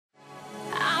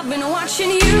I've been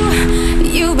watching you,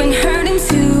 you've been hurting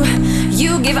too.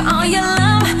 You give all your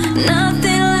love,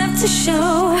 nothing left to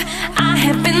show. I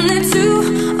have been there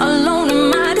too, alone in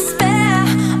my despair,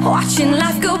 watching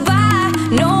life go by,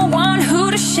 no one who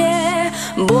to share.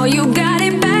 Boy, you got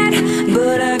it bad,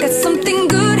 but I got something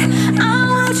good. I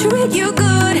will treat you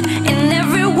good in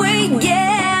every way,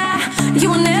 yeah.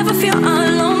 You will never feel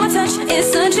alone, my touch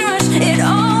is such a rush, it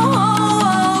all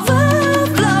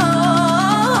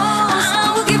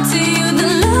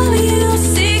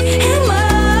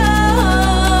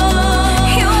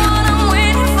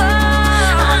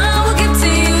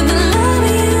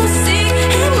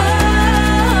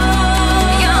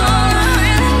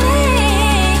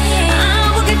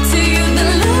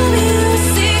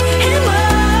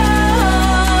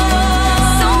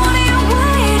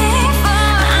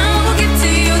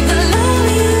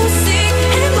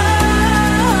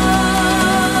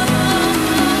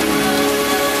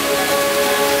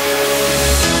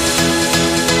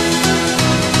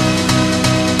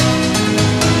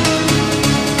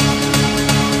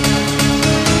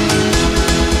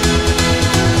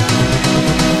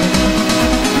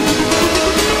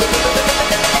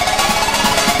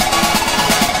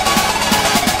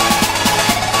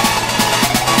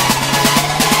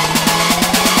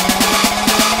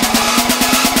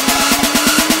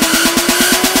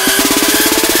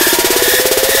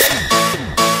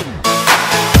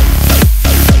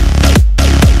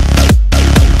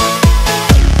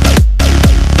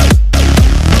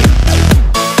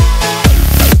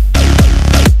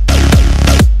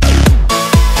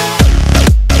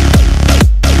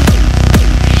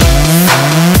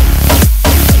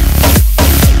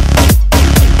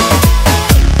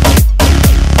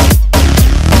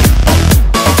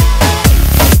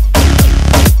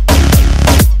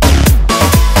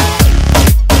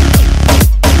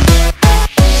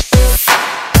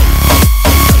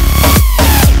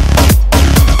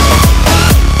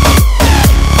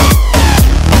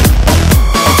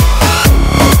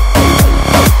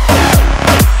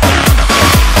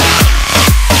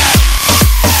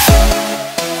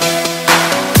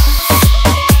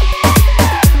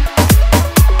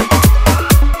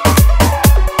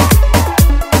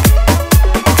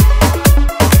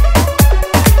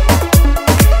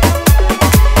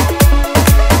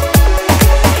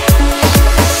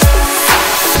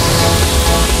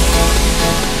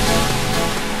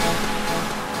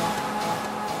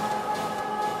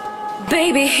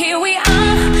Baby, here we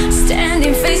are,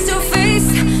 standing face to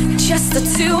face, just the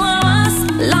two of us,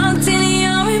 locked in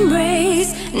your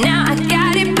embrace. Now I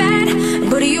got it bad,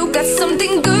 but you got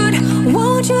something good.